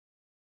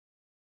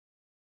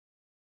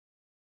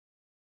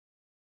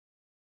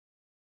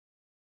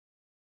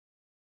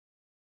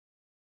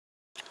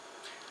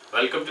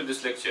Welcome to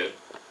this lecture.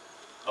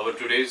 Our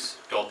today's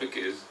topic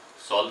is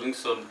solving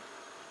some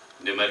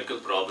numerical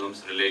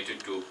problems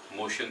related to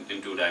motion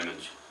in two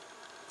dimensions.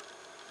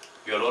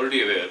 You are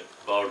already aware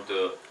about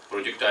the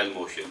projectile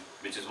motion,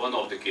 which is one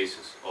of the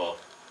cases of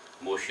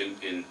motion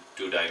in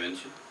two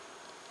dimensions.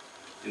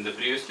 In the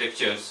previous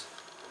lectures,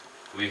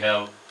 we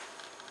have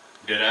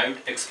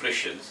derived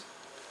expressions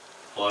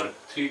for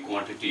three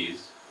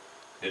quantities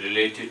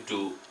related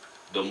to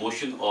the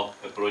motion of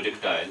a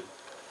projectile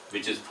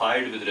which is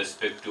fired with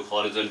respect to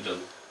horizontal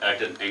at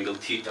an angle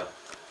theta.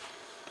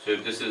 So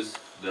if this is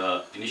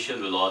the initial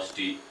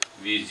velocity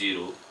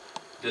v0,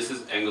 this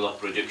is angle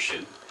of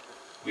projection.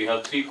 We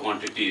have three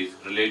quantities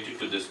related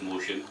to this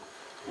motion: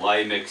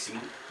 y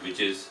maximum, which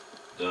is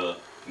the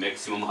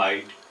maximum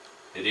height;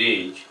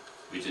 range,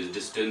 which is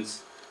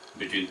distance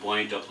between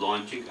point of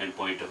launching and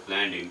point of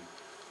landing;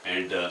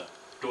 and the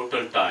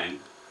total time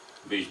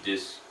which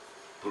this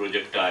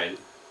projectile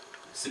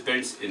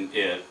spends in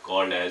air,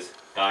 called as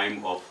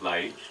time of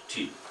flight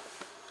t.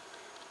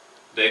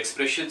 The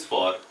expressions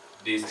for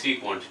these three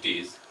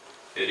quantities,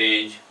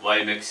 range,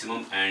 y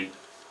maximum and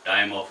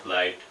time of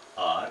flight,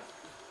 are: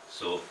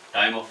 so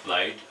time of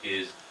flight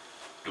is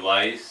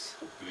twice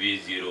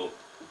v0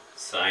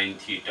 sine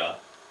theta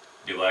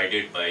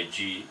divided by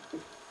g.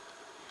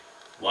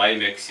 Y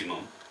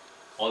maximum,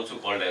 also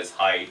called as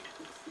height,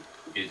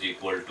 is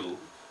equal to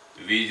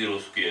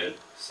v0 square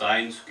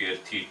sine square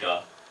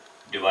theta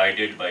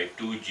divided by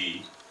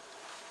 2g,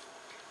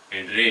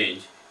 and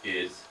range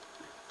is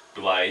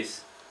twice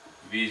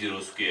v0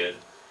 square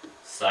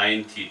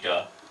sine theta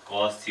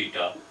cos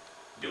theta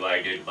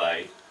divided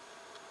by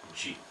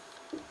g.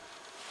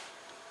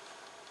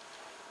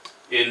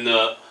 In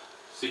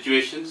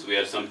situations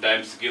where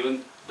sometimes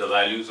given the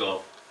values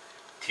of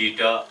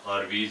theta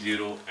or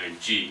v0 and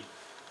g,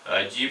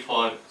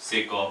 for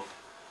sake of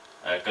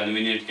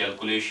convenient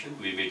calculation,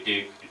 we may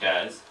take it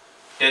as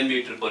 10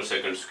 meter per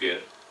second square.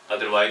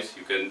 Otherwise,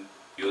 you can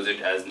use it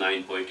as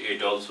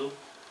 9.8 also.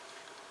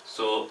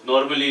 So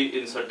normally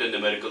in certain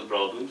numerical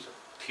problems,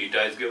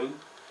 theta is given,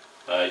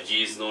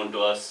 g is known to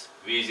us,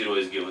 v0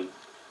 is given.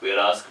 We are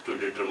asked to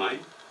determine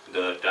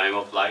the time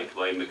of flight,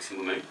 y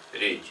maximum and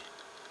range.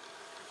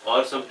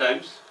 Or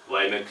sometimes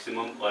y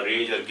maximum or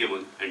range are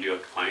given and you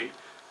have to find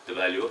the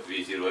value of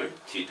v0 and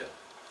theta.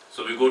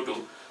 So we go to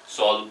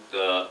solve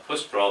the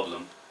first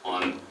problem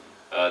on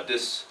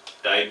this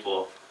type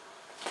of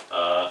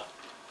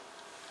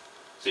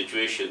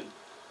situation,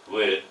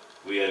 where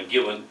we are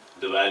given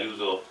the values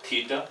of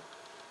theta,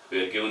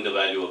 we are given the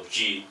value of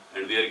g,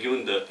 and we are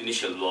given the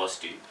initial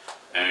velocity,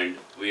 and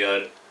we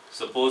are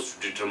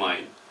supposed to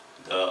determine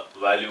the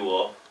value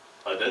of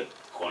other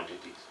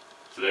quantities.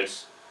 So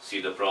let's see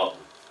the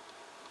problem.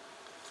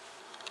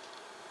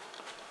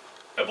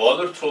 A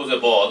bowler throws a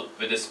ball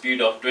with a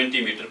speed of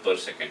 20 meters per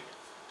second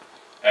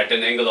at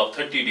an angle of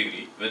 30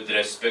 degrees with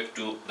respect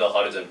to the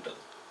horizontal.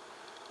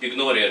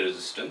 Ignore air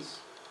resistance.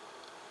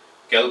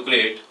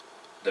 Calculate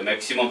the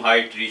maximum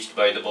height reached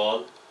by the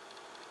ball,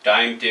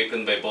 time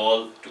taken by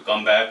ball to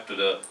come back to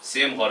the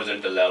same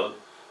horizontal level.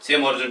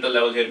 Same horizontal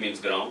level here means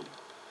ground.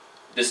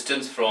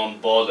 Distance from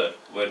bowler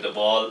where the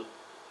ball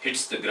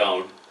hits the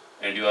ground,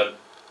 and you are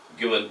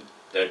given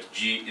that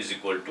g is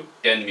equal to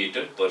 10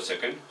 meters per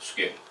second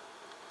square.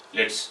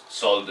 Let's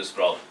solve this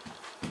problem.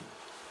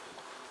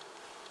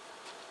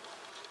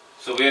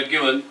 So we are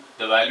given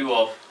the value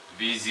of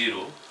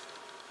v0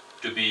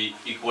 to be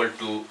equal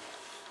to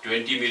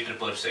 20 meters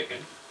per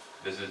second.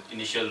 This is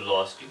initial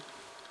velocity,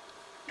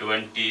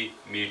 20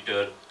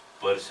 meters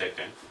per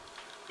second.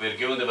 We are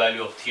given the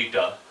value of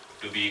theta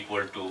to be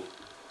equal to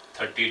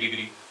 30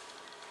 degrees,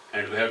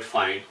 and we have to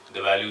find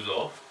the values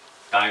of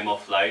time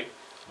of flight,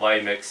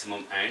 y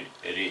maximum and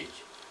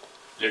range.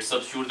 Let's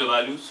substitute the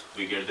values,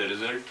 we get the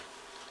result.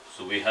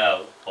 So we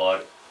have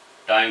for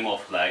time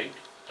of flight,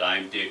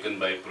 time taken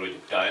by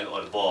projectile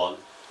or ball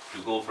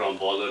to go from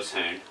bowler's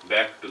hand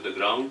back to the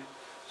ground.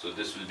 So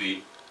this will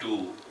be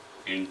 2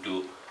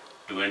 into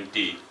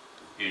 20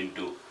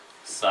 into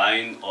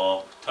sine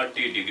of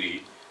 30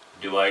 degree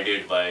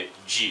divided by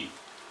g.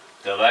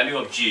 The value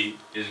of g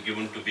is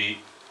given to be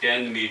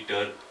 10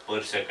 meters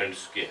per second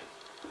square.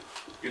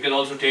 You can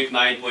also take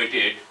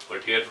 9.8,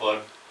 but here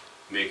for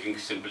making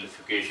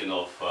simplification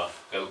of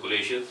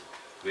calculations,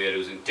 we are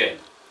using 10.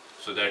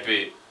 So that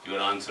way your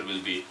answer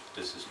will be,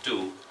 this is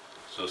 2.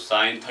 So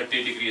sine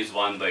 30 degrees is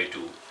 1 by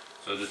 2.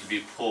 So this will be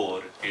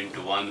 4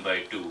 into 1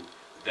 by 2.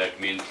 That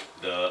means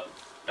the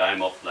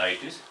time of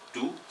flight is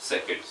 2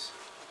 seconds.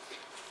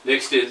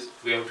 Next is,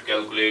 we have to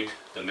calculate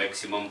the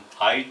maximum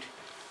height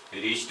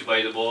reached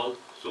by the ball.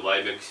 So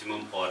y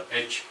maximum or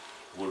h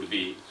would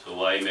be, so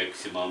y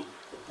maximum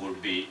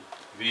would be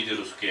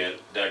v0 square,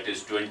 that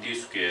is 20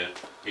 square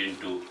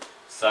into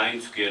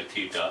sine square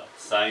theta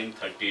sine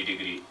 30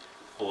 degree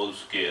whole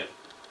square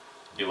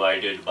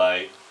divided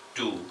by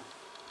 2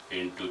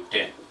 into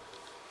 10.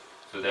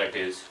 So that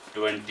is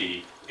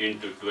 20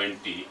 into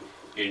 20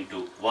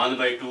 into 1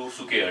 by 2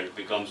 squared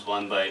becomes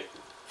 1 by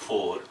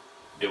 4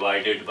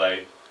 divided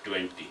by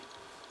 20.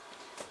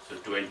 So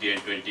 20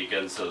 and 20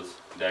 cancels,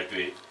 that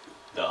way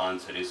the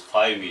answer is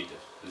 5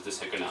 meters. This is the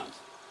second answer.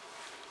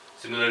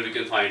 Similarly, we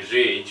can find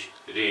range.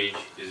 Range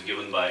is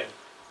given by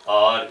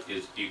r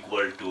is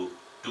equal to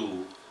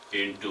 2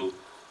 into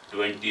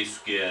 20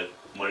 square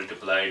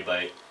multiplied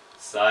by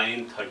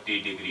sine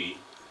 30 degree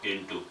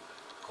into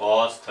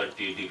cos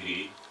 30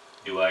 degree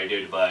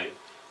divided by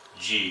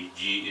g.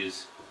 G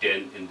is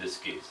 10 in this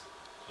case.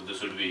 So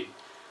this would be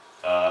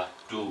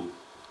 2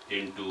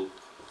 into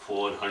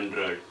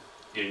 400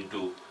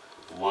 into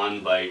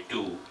 1 by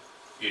 2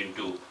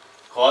 into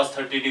cos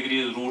 30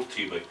 degree is root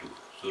 3 by 2.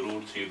 So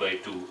root 3 by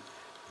 2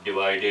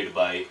 divided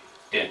by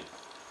 10.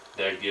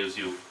 That gives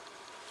you,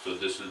 so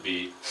this will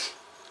be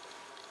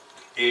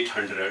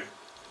 800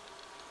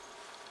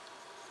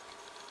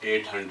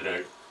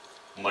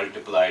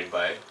 multiplied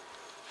by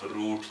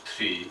root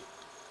 3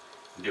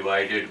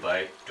 divided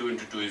by 2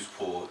 into 2 is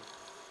 4,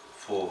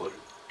 4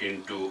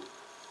 into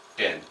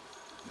 10,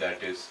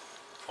 that is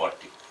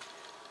 40.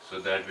 So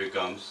that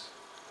becomes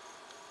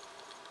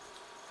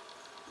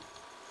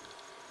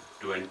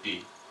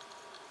 20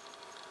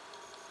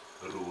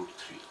 root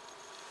 3.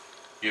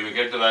 Here we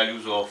get the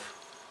values of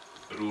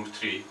root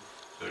 3.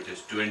 So it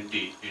is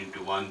 20 into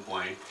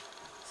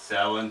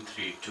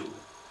 1.732.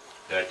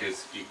 That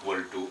is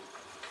equal to,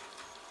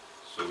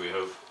 so we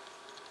have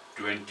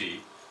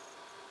 20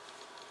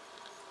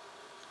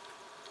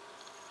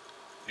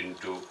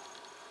 into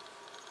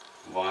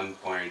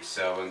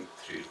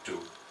 1.732.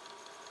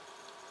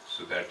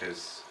 So that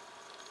is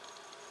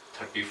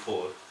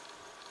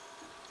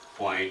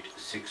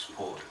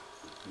 34.64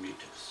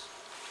 meters.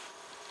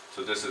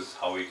 So this is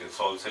how we can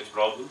solve such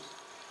problems.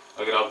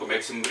 अगर आपको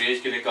maximum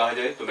range के लिए कहा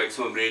जाए तो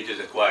maximum range is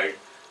acquired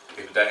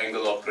if the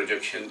angle of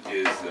projection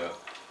is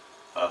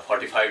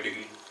 45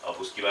 degree. आप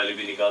उसकी value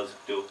भी निकाल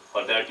सकते हो.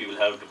 For that you will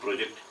have to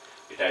project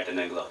it at an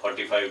angle of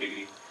 45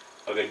 degree.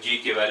 अगर g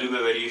के value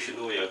में variation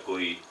हो या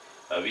कोई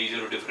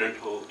v0 different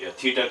हो या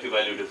theta की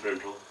value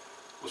different हो,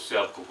 उससे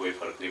आपको कोई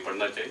फर्क नहीं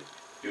पड़ना चाहिए.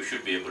 You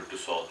should be able to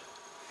solve.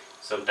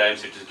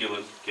 Sometimes it is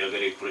given कि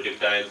अगर एक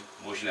projectile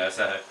motion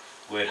ऐसा है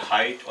where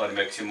height or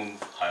maximum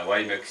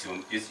y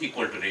maximum is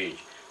equal to range,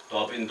 तो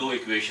आप इन दो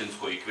equations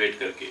को equate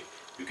करके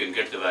you can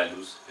get the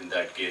values. In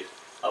that case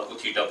आपको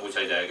theta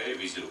पूछा जाएगा या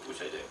v0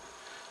 पूछा जाएगा.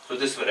 So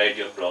this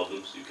variety of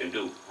problems you can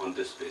do on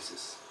this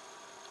basis.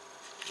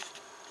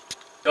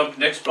 Come to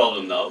next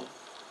problem now.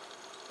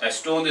 A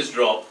stone is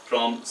dropped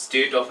from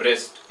state of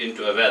rest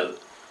into a well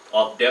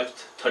of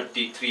depth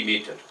 33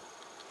 meter.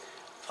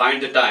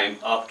 Find the time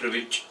after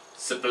which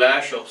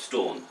splash of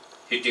stone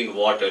hitting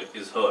water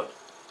is heard,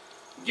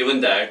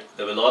 given that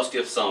the velocity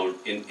of sound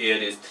in air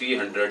is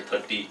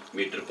 330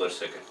 meter per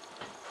second.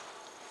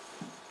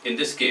 In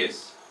this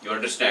case, you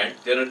understand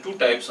there are two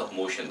types of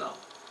motion now.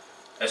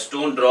 A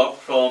stone dropped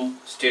from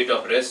state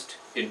of rest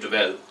into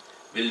well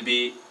will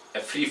be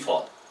a free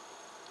fall.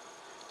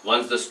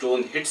 Once the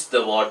stone hits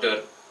the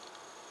water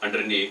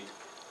underneath,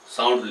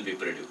 sound will be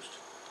produced.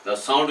 Now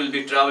sound will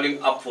be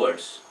traveling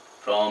upwards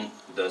from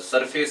the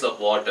surface of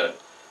water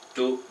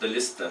to the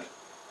listener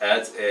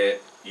as a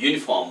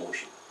uniform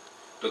motion.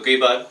 तो कई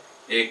बार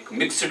एक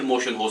mixed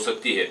motion हो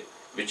सकती है,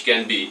 which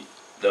can be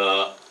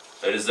the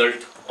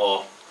result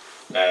of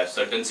a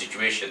certain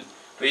situation.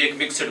 तो ये एक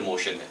mixed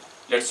motion है.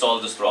 Let's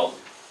solve this problem.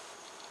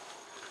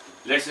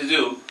 Let's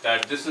assume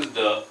that this is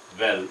the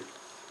well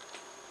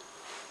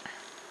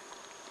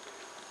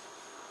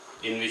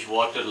in which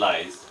water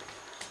lies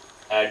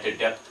at a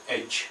depth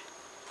h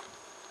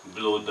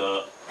below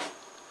the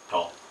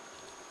top.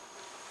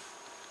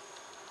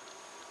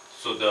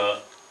 So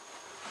the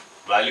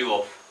value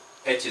of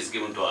h is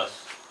given to us.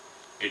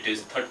 It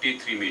is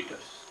 33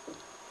 meters.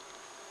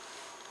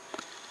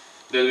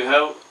 Then we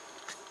have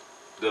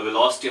the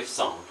velocity of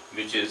sound,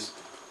 which is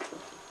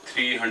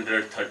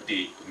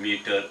 330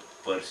 meter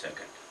per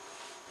second.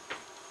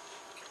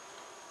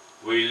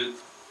 We'll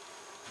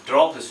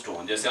drop the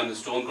stone. जैसे हमने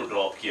stone को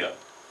drop किया,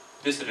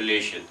 this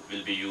relation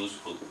will be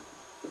useful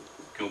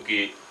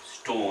क्योंकि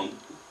stone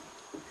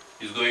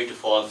is going to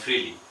fall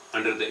freely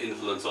under the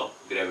influence of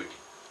gravity.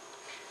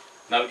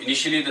 Now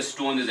initially the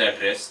stone is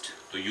at rest,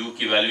 तो u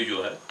की value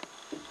जो है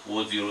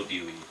वो 0 दी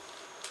हुई है.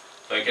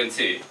 So I can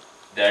say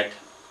that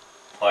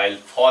while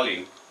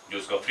falling, जो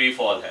उसका free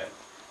fall है,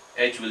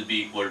 h will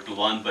be equal to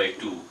 1 by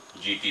 2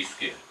 gt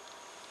square.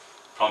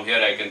 From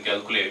here I can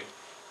calculate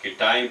कि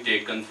time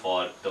taken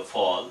for the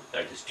fall,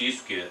 that is t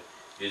square,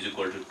 is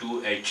equal to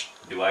 2h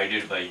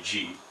divided by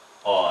g,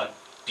 or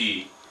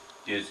t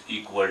is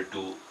equal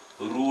to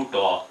root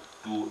of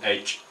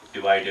 2h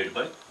divided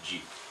by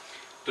g.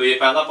 तो ये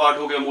पहला part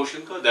हो गया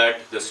motion का,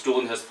 that the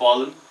stone has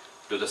fallen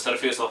to the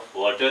surface of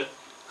water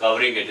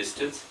covering a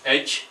distance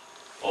h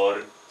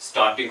or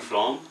starting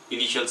from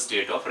initial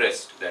state of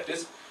rest, that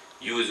is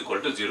u is equal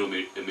to 0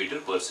 meter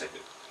per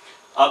second.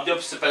 अब जब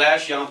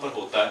splash यहाँ पर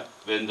होता है,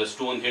 when the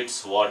stone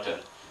hits water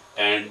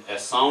and a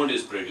sound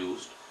is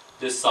produced,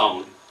 this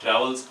sound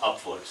travels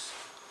upwards.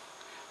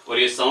 और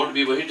ये sound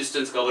भी वही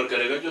distance cover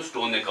करेगा जो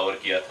stone ने cover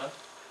किया था.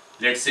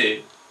 Let's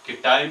say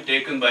कि time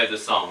taken by the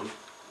sound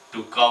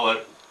to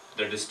cover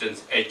the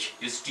distance h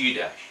is t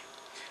dash.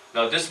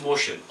 Now this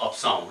motion of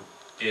sound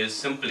is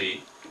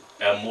simply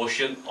a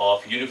motion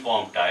of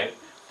uniform type.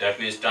 That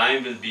means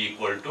time will be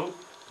equal to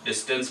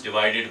distance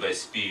divided by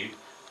speed.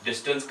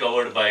 Distance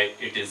covered by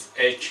it is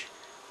h.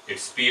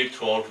 Its speed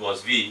throughout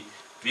was v.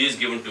 v is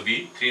given to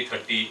be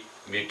 330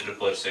 meter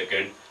per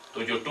second.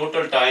 तो जो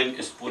total time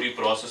इस पूरी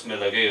process में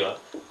लगेगा,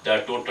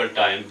 that total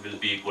time will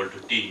be equal to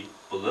t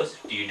plus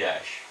t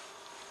dash.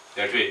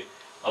 That way,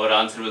 our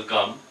answer will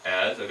come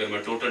as, अगर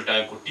मैं total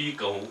time को t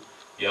कहूँ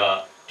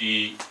या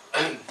t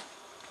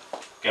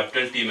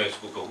capital T मैं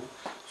इसको कहूँ,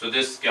 so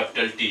this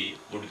capital T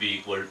would be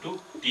equal to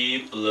t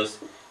plus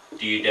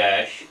t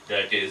dash,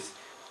 that is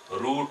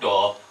root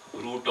of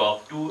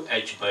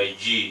 2h by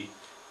g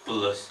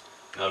plus,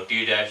 now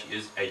t dash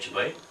is h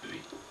by v.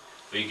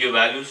 We give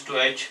values to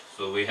h,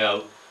 so we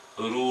have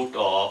root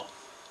of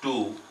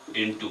 2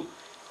 into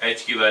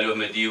h की value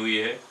हमें दी हुई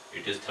है,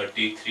 it is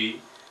 33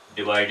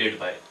 divided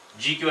by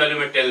g की value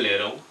मैं 10 ले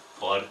रहा हूँ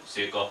for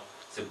sake of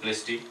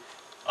simplicity,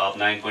 आप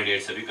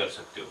 9.8 से भी कर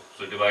सकते हो.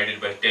 So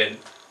divided by 10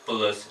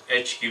 plus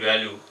h की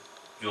वैल्यू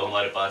जो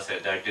हमारे पास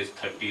है that is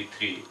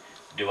 33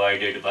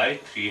 divided by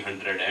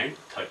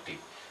 330.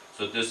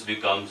 So this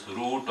becomes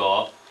root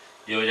of,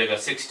 ये हो जाएगा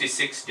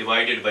 66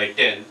 divided by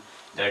 10,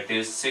 that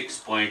is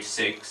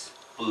 6.6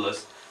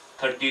 plus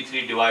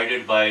 33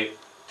 divided by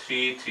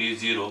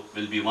 330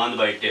 will be 1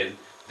 by 10,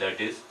 that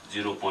is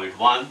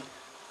 0.1.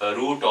 A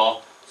root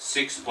of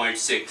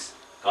 6.6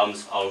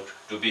 comes out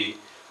to be,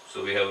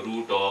 so we have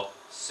root of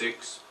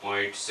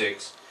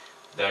 6.6,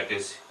 that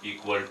is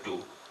equal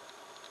to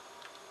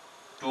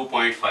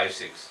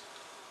 2.56.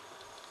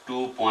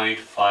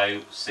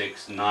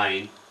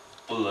 2.569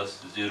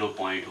 plus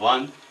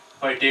 0.1.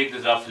 If I take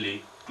this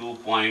roughly,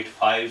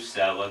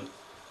 2.57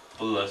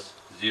 plus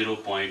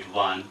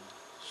 0.1,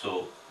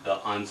 so the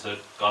answer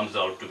comes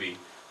out to be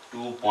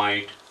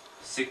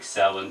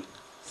 2.67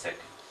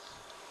 seconds.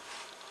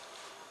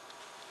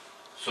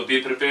 So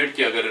be prepared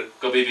कि अगर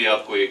कभी भी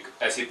आपको एक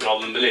ऐसी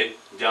problem मिले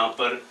जहाँ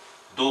पर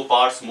दो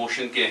पार्ट्स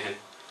मोशन के हैं,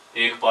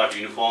 एक पार्ट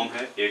यूनिफॉर्म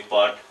है, एक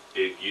पार्ट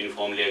एक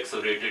यूनिफॉर्मली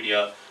एक्सेलरेटेड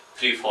या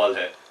फ्री फॉल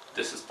है,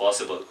 दिस इज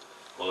पॉसिबल,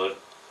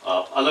 और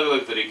आप अलग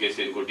अलग तरीके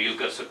से इनको डील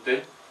कर सकते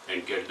हैं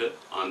and get the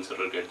answer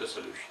or get the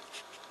solution.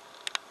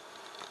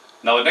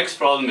 Now next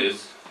problem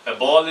is, a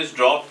ball is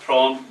dropped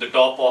from the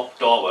top of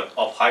tower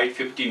of height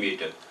 50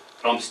 meter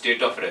from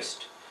state of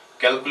rest.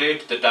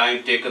 Calculate the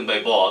time taken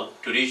by ball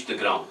to reach the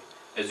ground.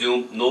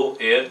 Assume no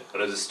air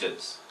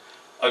resistance.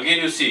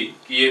 Again you see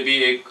कि ये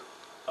भी एक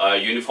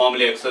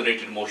uniformly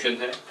accelerated motion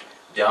है,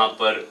 जहाँ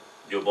पर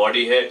जो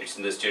body है it's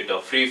in the state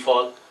of free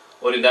fall,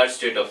 or in that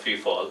state of free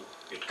fall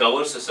it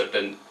covers a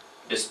certain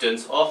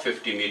distance of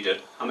 50 meter.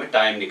 हमें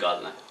time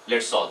निकालना है.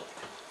 Let's solve.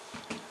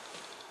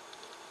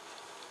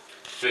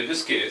 So in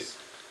this case,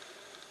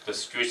 the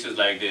situation is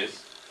like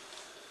this.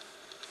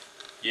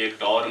 ये एक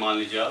tower मान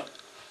लीजिए आप,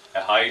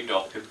 a height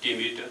of 50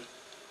 meter.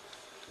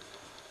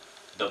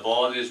 The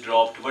ball is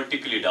dropped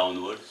vertically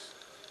downwards.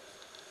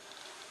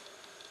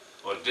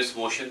 Or this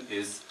motion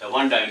is a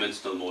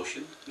one-dimensional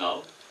motion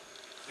now,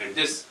 and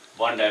this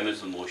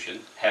one-dimensional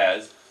motion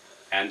has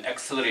an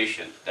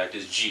acceleration, that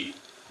is g,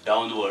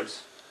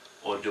 downwards.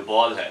 और जो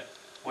ball है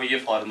वो ये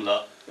formula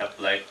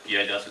apply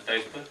किया जा सकता है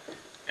इस पर,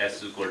 s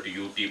is equal to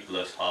ut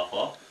plus half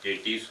of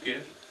at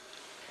square.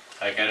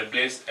 I can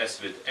replace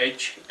s with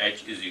h.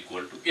 h is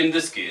equal to, in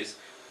this case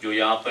जो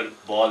यहाँ पर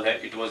बॉल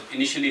है it was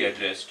initially at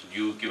rest,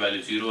 u की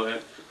वैल्यू 0 है,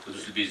 so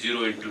this will be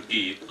 0 into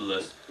t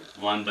plus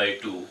 1 by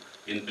 2.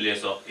 In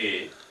place of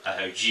a I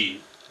have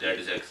g, that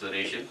is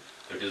acceleration,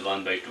 that is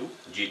 1 by 2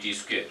 gt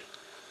square.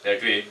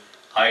 That way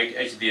height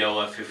h दिया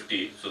हुआ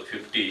 50, so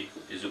 50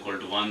 is equal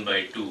to 1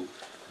 by 2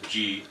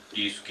 g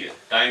t square.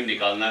 Time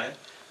निकालना है,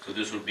 so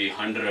this would be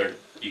 100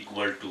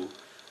 equal to,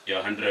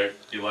 100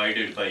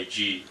 divided by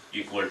g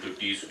equal to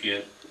t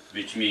square,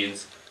 which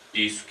means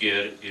t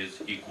square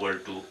is equal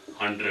to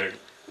 100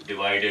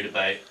 divided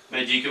by,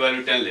 मैं g की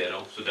value 10 ले रहा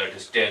हूँ, so that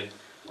is 10,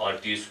 और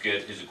t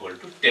square is equal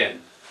to 10.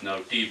 Now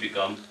t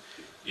becomes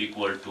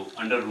equal to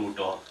under root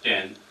of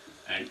 10,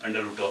 and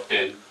under root of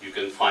 10 you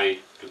can find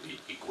to be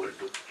equal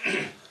to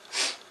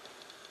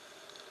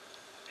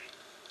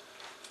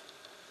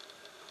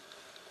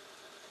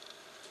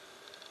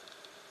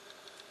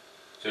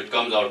so it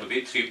comes out to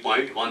be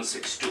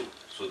 3.162.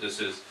 So this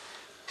is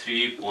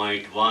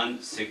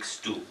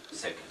 3.162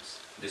 seconds.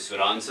 This is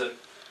your answer.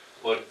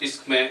 और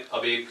इसमें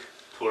अब एक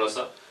थोड़ा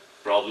सा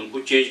problem को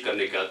change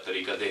करने का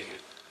तरीका देखें.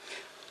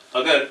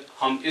 अगर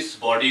हम इस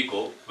बॉडी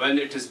को when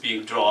it is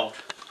being dropped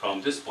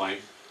from this point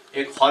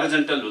एक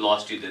horizontal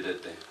velocity दे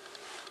देते हैं.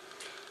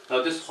 Now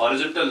this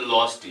horizontal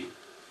velocity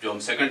जो हम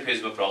second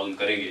phase में प्रॉब्लम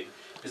करेंगे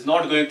is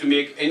not going to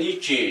make any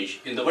change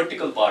in the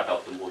vertical part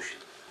of the motion.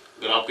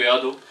 अगर आपको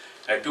याद हो,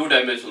 a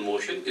two-dimensional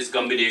motion is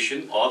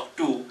combination of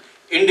two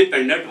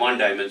independent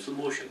one-dimensional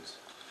motions.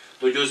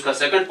 तो जो इसका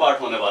second part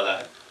होने वाला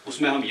है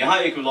उसमें हम यहाँ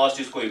एक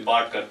velocity को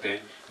impart करते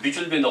हैं which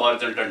will be in the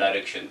horizontal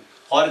direction.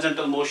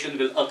 Horizontal motion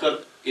will occur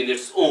in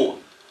its own,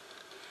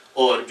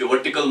 और जो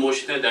vertical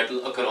motion है that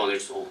will occur on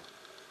its own.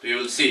 तो you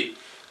will see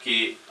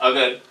कि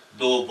अगर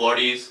दो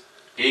bodies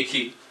एक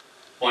ही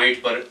point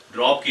पर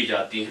drop की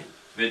जाती हैं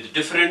with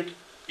different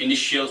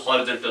initial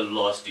horizontal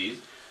velocities,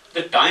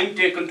 the time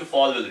taken to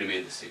fall will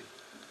remain the same.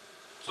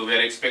 So we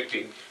are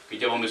expecting कि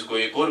जब हम इसको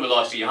एक और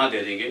velocity यहाँ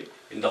दे देंगे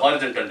in the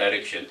horizontal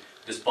direction,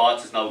 this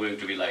path is now going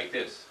to be like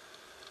this.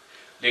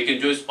 लेकिन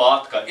जो इस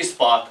path का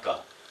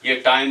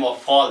ये time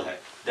of fall है,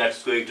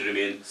 that's going to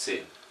remain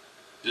same.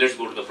 Let's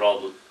go to the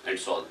problem and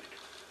solve it.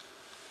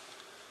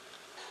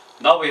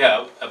 Now we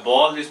have a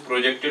ball is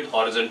projected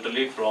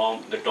horizontally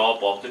from the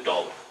top of the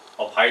tower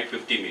of height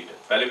 50 meter.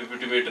 पहले भी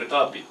 50 meter था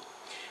अभी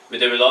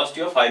with a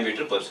velocity of 5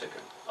 meter per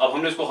second. अब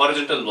हमने इसको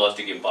horizontal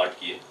velocity की impart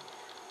की है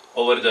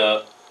over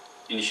the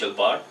initial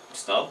part.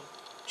 It's now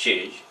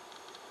changed.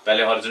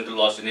 पहले horizontal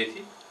velocity नहीं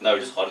थी, now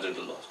it is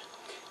horizontal velocity.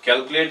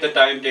 Calculate the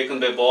time taken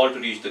by ball to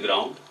reach the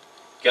ground.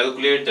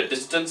 Calculate the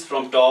distance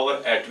from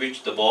tower at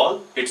which the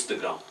ball hits the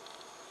ground.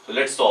 So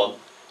let's solve.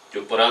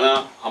 जो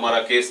पुराना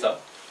हमारा case था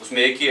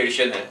उसमें एक ही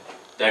addition है,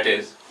 that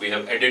is we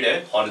have added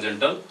a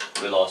horizontal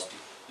velocity.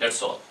 Let's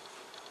solve.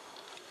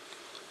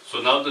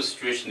 So now the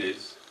situation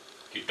is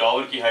कि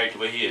tower की height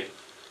वही है.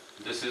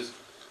 This is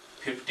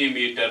 50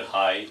 meter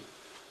high.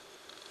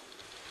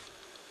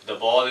 The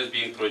ball is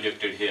being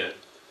projected here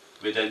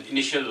with an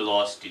initial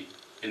velocity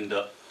in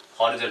the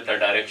horizontal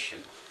direction,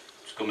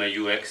 जिसको मैं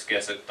ux कह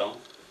सकता हूँ,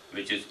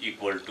 which is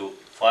equal to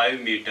 5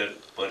 meter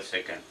per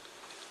second.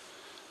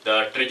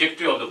 The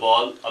trajectory of the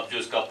ball, अब जो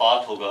इसका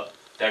path होगा,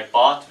 that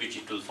path which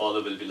it will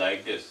follow will be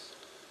like this.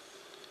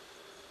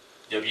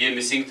 जब ये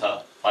missing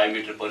था 5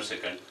 meter per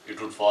second,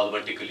 it would fall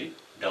vertically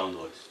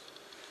downwards.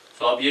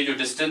 So अब ये जो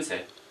distance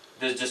है,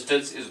 this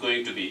distance is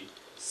going to be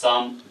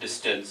some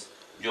distance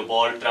जो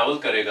ball travel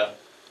करेगा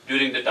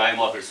during the time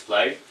of its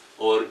flight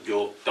और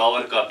जो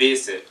tower का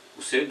base है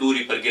उससे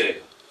दूरी पर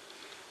गिरेगा.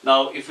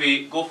 Now if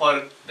we go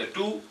for the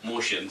two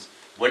motions,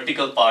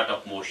 vertical part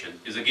of motion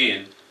is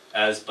again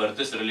as per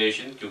this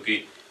relation,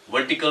 क्योंकि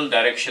vertical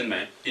direction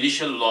में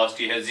initial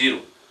velocity है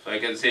 0. So I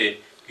can say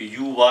कि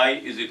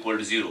uy is equal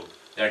to 0.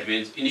 That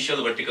means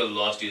initial vertical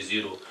velocity is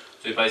 0.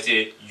 So if I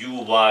say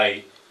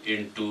uy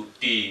into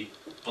t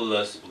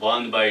plus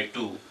 1 by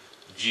 2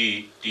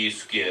 g t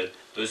square,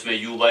 तो इसमें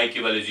uy की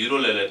value 0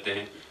 ले लेते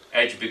हैं.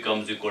 h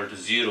becomes equal to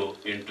 0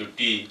 into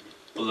t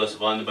plus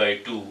 1 by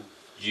 2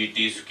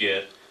 gt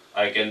square.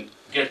 I can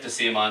get the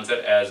same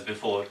answer as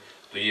before.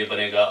 तो ये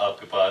बनेगा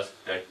आपके पास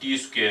that t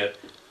square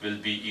will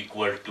be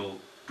equal to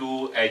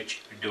 2h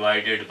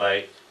divided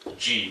by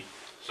g.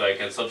 So I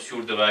can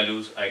substitute the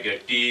values. I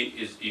get t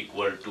is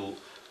equal to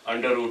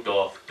under root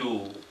of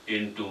 2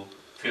 into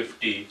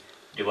 50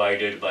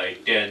 divided by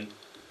 10.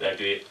 That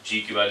way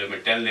g की value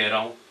मैं 10 ले रहा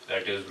हूँ.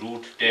 That is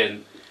root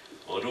 10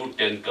 और root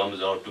 10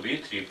 comes out to be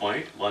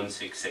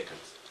 3.16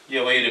 seconds. ये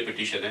वही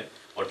repetition है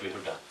what we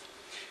have done.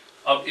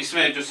 अब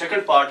इसमें जो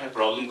second part है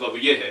problem का वो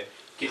ये है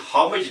कि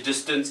how much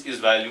distance is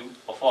value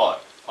of r.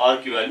 r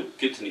की value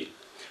कितनी.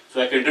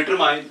 So I can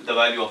determine the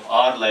value of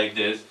r like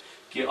this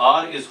कि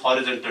r is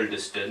horizontal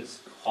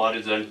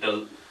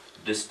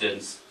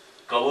distance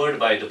covered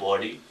by the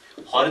body.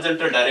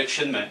 Horizontal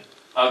direction में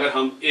अगर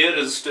हम air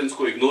resistance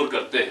को ignore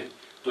करते हैं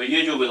तो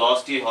ये जो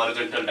velocity है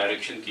horizontal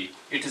direction की,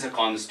 it is a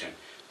constant.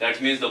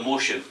 That means the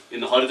motion in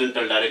the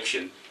horizontal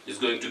direction is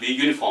going to be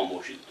uniform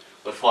motion.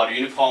 But for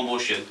uniform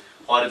motion,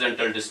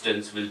 horizontal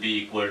distance will be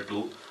equal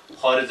to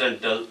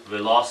horizontal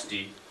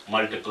velocity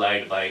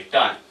multiplied by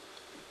time.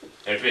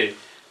 That way,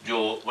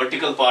 जो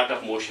vertical part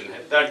of motion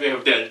है, that we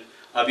have dealt.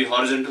 अभी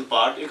horizontal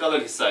part एक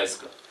अलग हिस्सा है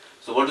इसका.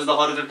 So what is the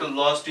horizontal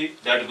velocity?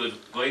 That is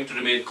going to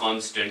remain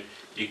constant,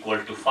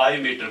 equal to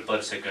 5 meter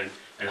per second.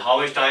 And how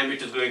much time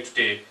it is going to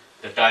take?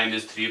 The time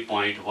is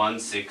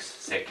 3.16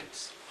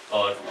 seconds.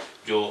 और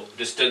जो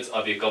distance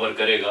अभी cover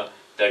करेगा,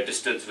 that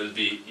distance will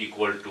be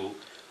equal to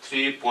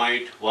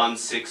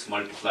 3.16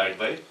 multiplied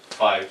by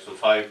 5. So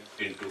 5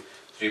 into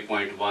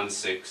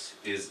 3.16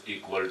 is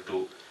equal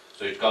to,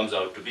 so it comes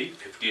out to be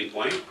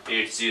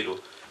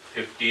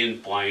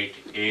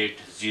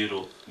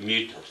 15.80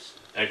 meters.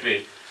 That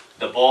way,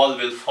 the ball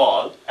will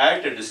fall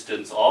at a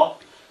distance of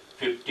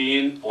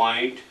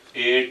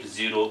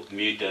 15.80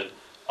 meter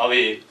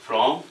away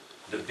from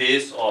the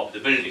base of the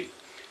building.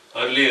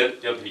 Earlier,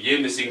 जब ये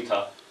missing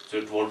था, so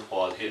it won't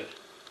fall here.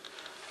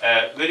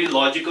 A very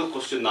logical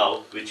question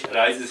now which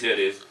arises here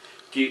is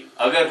कि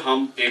अगर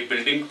हम एक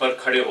building पर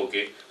खड़े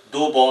होके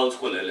दो balls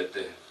को ले लेते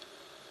हैं,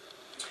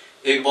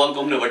 एक बॉल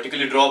को हमने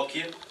वर्टिकली ड्रॉप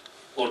किया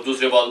और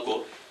दूसरे बॉल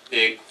को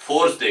एक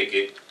फोर्स देके,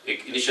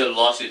 एक इनिशियल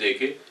वेलोसिटी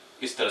देके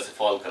इस तरह से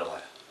फॉल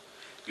करवाया.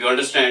 यू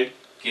अंडरस्टैंड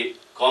कि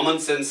common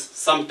sense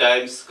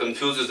sometimes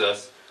confuses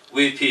us.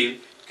 We feel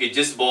कि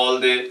जिस बॉल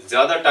ने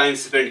ज़्यादा टाइम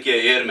स्पेंड किया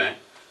एयर में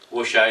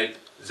वो शायद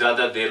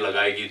ज़्यादा देर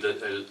लगाएगी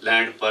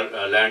लैंड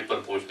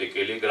पर पहुंचने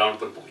के लिए, ग्राउंड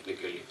पर पहुंचने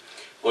के लिए,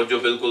 और जो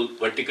बिल्कुल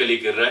वर्टिकली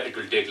गिर रहा है it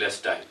will take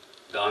less time.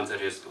 The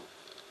answer is no.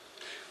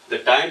 The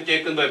time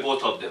taken by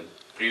both of them,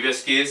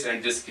 previous case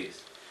and this case,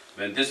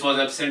 when this was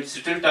absent,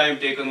 still time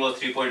taken was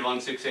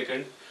 3.16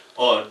 seconds,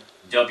 और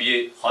जब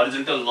ये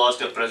horizontal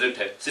velocity present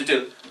है,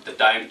 still the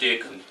time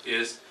taken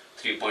is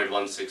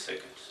 3.16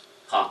 seconds.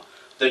 हाँ,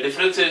 the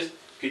difference is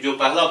कि जो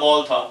पहला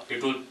ball था,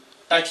 it will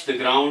touch the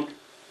ground,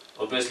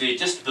 obviously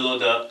just below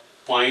the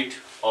point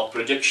of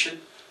projection,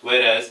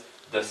 whereas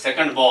the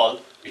second ball,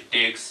 it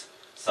takes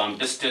some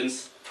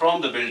distance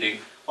from the building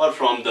or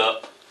from the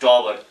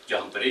tower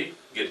जहाँ पर ये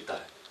गिरता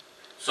है.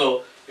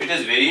 So it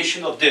is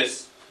variation of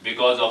this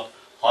because of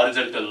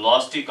horizontal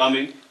velocity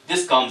coming.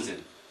 This comes in.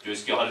 जो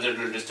इसकी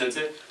horizontal distance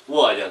है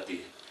वो आ जाती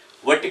है.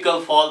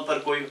 Vertical fall पर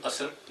कोई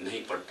असर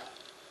नहीं पड़ता.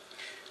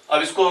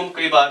 अब इसको हम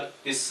कई बार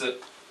इस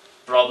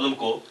प्रॉब्लम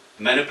को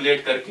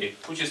मैनिपुलेट करके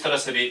कुछ इस तरह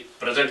से भी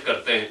प्रेजेंट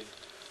करते हैं.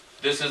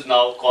 This is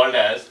now called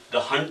as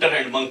the hunter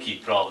and monkey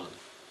problem,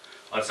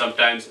 or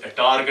sometimes a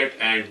target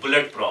and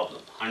bullet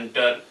problem.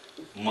 Hunter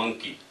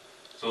monkey.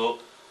 So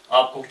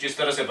आपको कुछ इस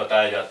तरह से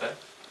बताया जाता है.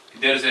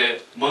 There is a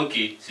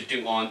monkey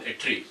sitting on a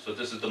tree. So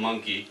this is the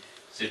monkey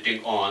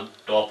sitting on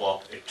top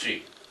of a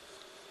tree.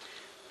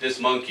 This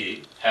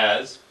monkey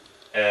has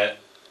a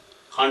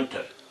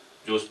hunter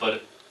जो उस पर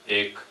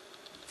एक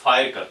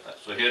फायर करता है.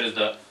 So here is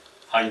the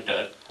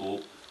hunter who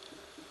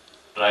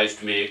tries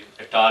to make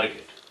a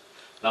target.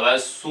 Now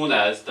as soon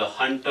as the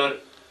hunter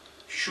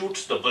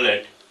shoots the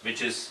bullet,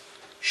 which is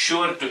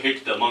sure to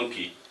hit the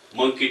monkey,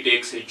 monkey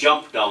takes a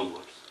jump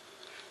downwards,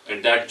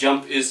 and that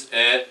jump is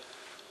a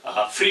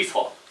free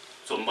fall.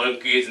 So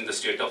monkey is in the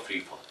state of free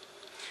fall.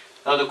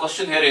 Now the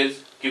question here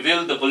is,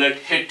 will the bullet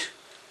hit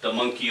the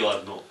monkey or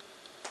no?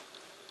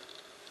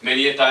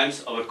 Many a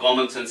times our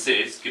common sense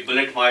says that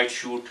bullet might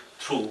shoot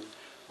through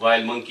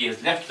while monkey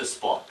has left the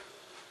spot.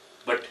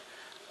 But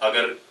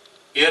अगर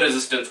air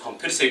resistance को हम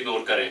फिर से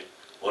ignore करें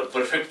और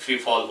perfect free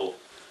fall हो,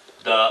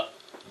 the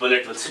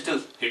bullet will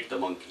still hit the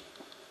monkey.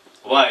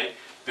 Why?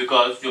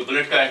 Because जो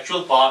bullet का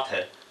actual path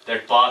है,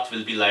 that path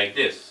will be like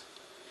this.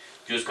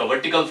 जो उसका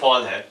vertical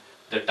fall है,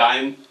 the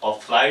time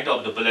of flight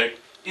of the bullet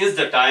is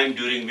the time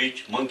during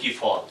which monkey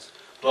falls.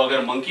 तो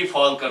अगर monkey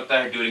fall करता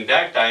है during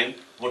that time,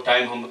 वो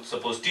time हम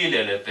suppose t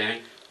ले लेते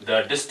हैं.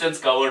 The distance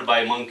covered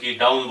by monkey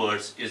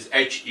downwards is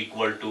h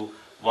equal to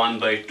 1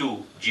 by 2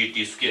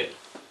 gt square,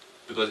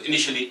 because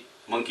initially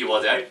monkey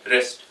was at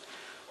rest.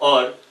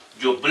 और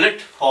जो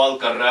bullet fall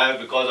कर रहा है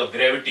because of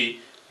gravity,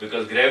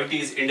 because gravity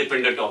is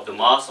independent of the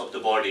mass of the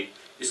body,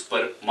 इस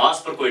पर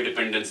mass पर कोई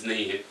dependence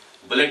नहीं है.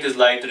 Bullet is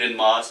lighter in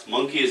mass,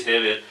 monkey is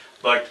heavier,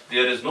 but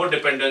there is no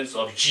dependence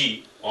of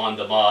g on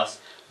the mass.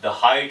 The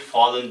height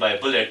fallen by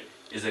bullet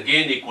is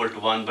again equal to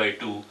 1 by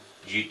 2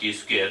 gt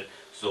square.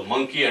 So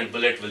monkey and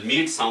bullet will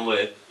meet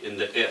somewhere in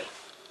the air.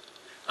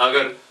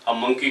 अगर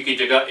हम monkey की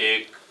जगह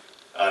एक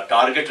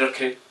target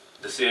रखें,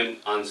 the same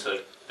answer,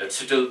 that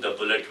still the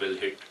bullet will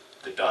hit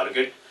the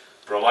target,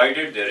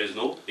 provided there is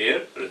no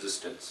air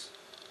resistance.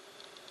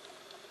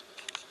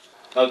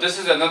 Now this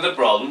is another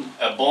problem.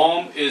 A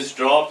bomb is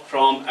dropped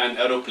from an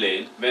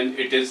aeroplane when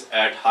it is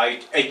at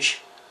height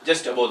h,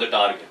 just above the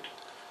target.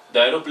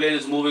 The aeroplane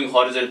is moving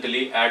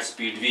horizontally at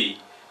speed v.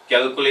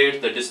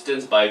 Calculate the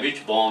distance by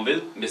which bomb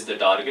will miss the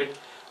target.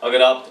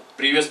 अगर आप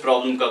previous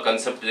problem का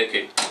concept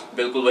देखें,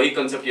 बिल्कुल वही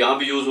concept यहाँ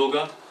भी use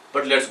होगा,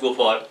 but let's go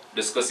for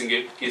discussing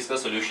it कि इसका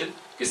solution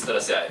किस तरह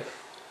से आएगा.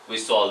 We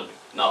solve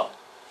it now.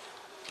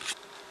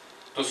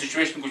 तो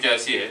situation कुछ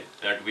ऐसी है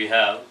that we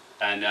have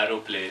an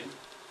aeroplane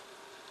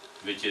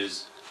which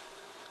is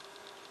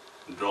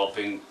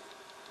dropping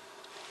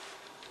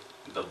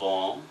the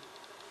bomb.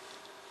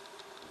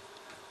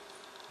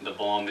 The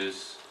bomb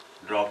is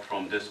dropped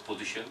from this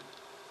position.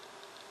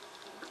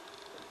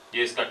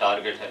 ये इसका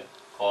target है.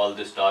 Call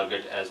this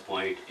target as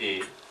point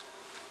A.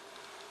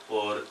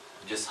 और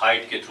जिस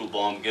height के through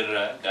bomb गिर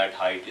रहा है, that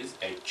height is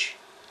h.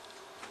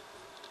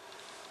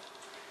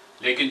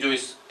 लेकिन जो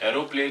इस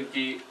aeroplane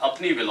की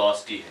अपनी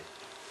velocity है,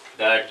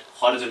 that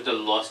horizontal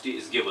velocity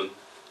is given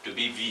to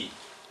be v.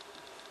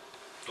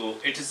 So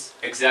it is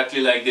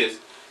exactly like this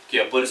कि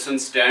a person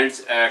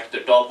stands at the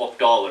top of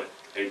tower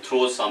and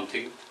throws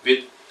something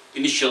with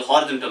initial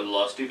horizontal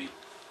velocity v.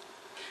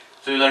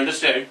 So you'll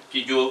understand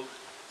कि जो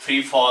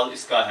free fall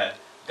इसका है,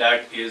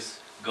 that is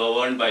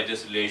governed by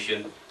this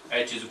relation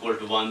h is equal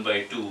to 1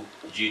 by 2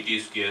 gt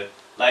square,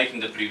 like in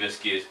the previous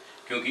case,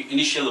 क्योंकि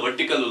initial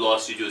vertical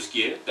velocity जो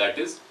इसकी है, that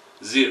is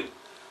 0.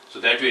 So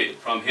that way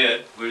from here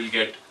we will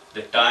get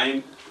the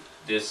time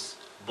this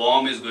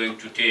bomb is going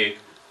to take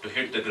to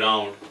hit the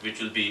ground,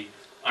 which will be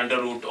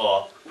under root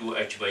of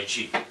 2h by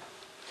g.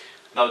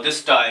 Now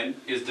this time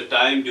is the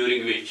time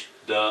during which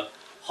the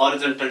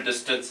horizontal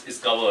distance is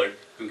covered,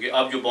 क्योंकि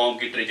अब जो bomb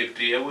की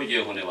trajectory है वो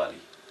ये होने वाली.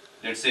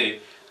 Let's say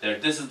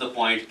that this is the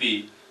point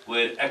P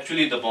where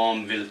actually the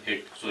bomb will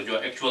hit. So जो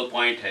actual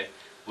point है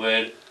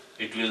where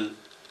it will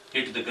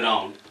hit the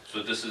ground.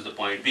 So this is the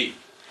point B.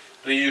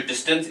 तो ये जो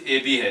distance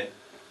AB है,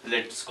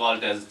 let's call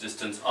it as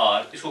distance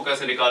R. इसको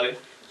कैसे निकालें?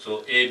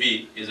 So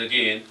AB is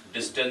again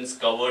distance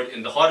covered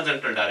in the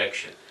horizontal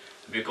direction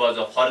because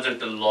of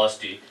horizontal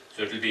velocity.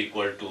 So it will be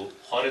equal to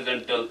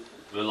horizontal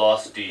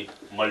velocity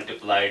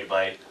multiplied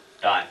by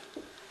time.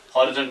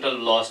 Horizontal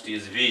velocity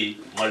is V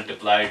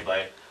multiplied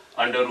by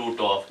under root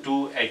of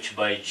 2h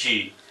by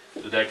g.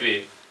 So that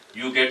way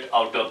you get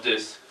out of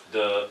this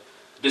the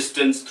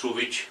distance through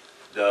which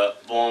the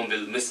bomb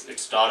will miss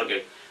its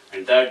target,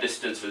 and that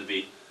distance will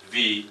be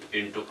v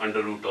into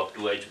under root of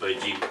 2h by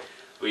g.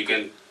 We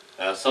can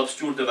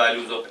substitute the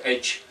values of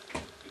h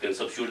you can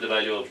substitute the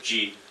value of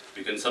g,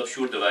 you can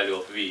substitute the value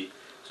of v.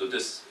 So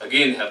this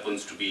again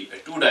happens to be a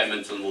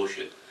two-dimensional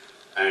motion,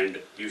 and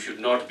you should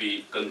not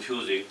be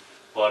confusing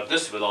for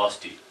this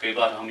velocity. कई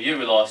बार हम ये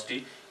velocity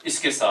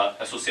इसके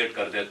साथ associate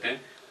कर देते हैं.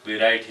 We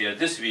write here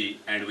this v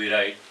and we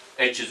write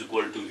h is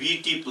equal to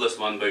vt plus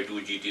 1 by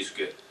 2 gt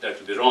square. That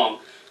will be wrong,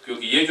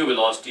 क्योंकि ये जो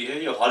velocity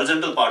है ये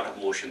horizontal part of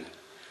motion है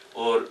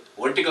और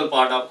vertical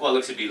part आपको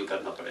अलग से deal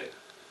करना पड़ेगा.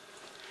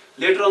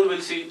 Later on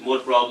we'll see more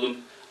problem.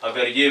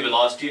 अगर ये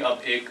velocity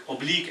अब एक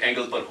oblique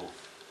angle पर हो,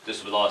 this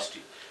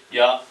velocity,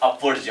 या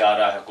upward जा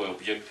रहा है कोई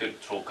object फिर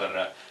throw कर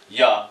रहा है,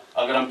 या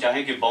अगर हम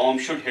चाहें कि bomb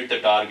should hit the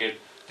target,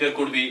 there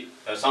could be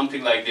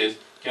something like this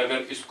कि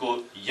अगर इसको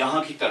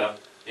यहाँ की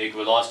तरफ एक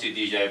velocity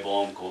दी जाए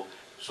bomb को,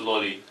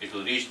 slowly it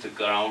will reach the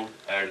ground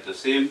at the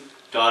same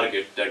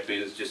target. That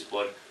means जिस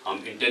पर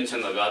हम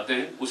intention लगाते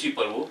हैं उसी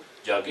पर वो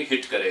जाके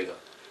hit करेगा.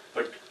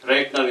 But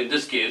right now in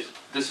this case,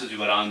 this is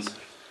your answer.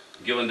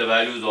 Given the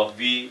values of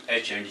v,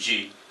 h and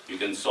g, you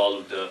can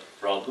solve the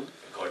problem.